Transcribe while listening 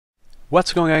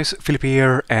What's going on, guys? Philip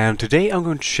here, and today I'm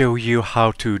going to show you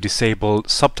how to disable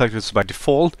subtitles by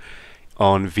default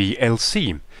on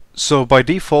VLC. So by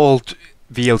default,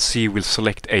 VLC will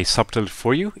select a subtitle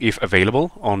for you if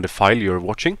available on the file you're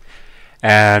watching.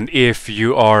 And if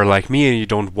you are like me and you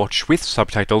don't watch with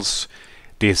subtitles,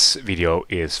 this video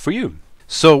is for you.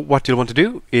 So what you'll want to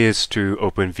do is to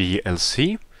open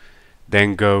VLC,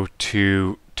 then go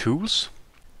to Tools,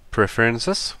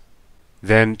 Preferences,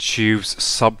 then choose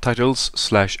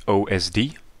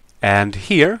Subtitles/OSD, and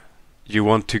here you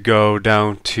want to go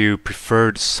down to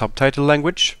Preferred Subtitle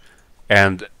Language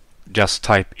and just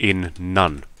type in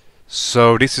None.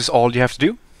 So this is all you have to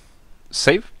do.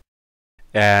 Save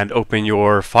and open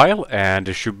your file, and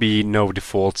there should be no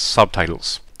default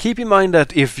subtitles. Keep in mind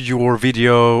that if your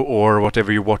video or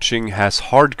whatever you're watching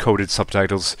has hard-coded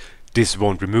subtitles, this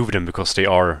won't remove them because they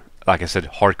are, like I said,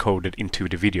 hard-coded into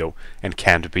the video and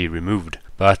can't be removed.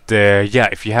 But yeah,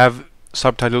 if you have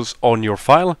subtitles on your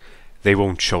file, they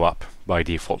won't show up by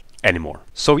default anymore.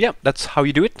 So yeah, that's how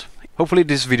you do it. Hopefully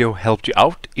this video helped you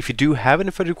out. If you do have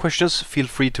any further questions, feel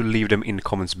free to leave them in the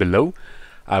comments below.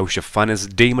 I wish you fun as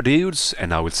day, my dudes,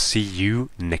 and I will see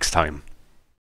you next time.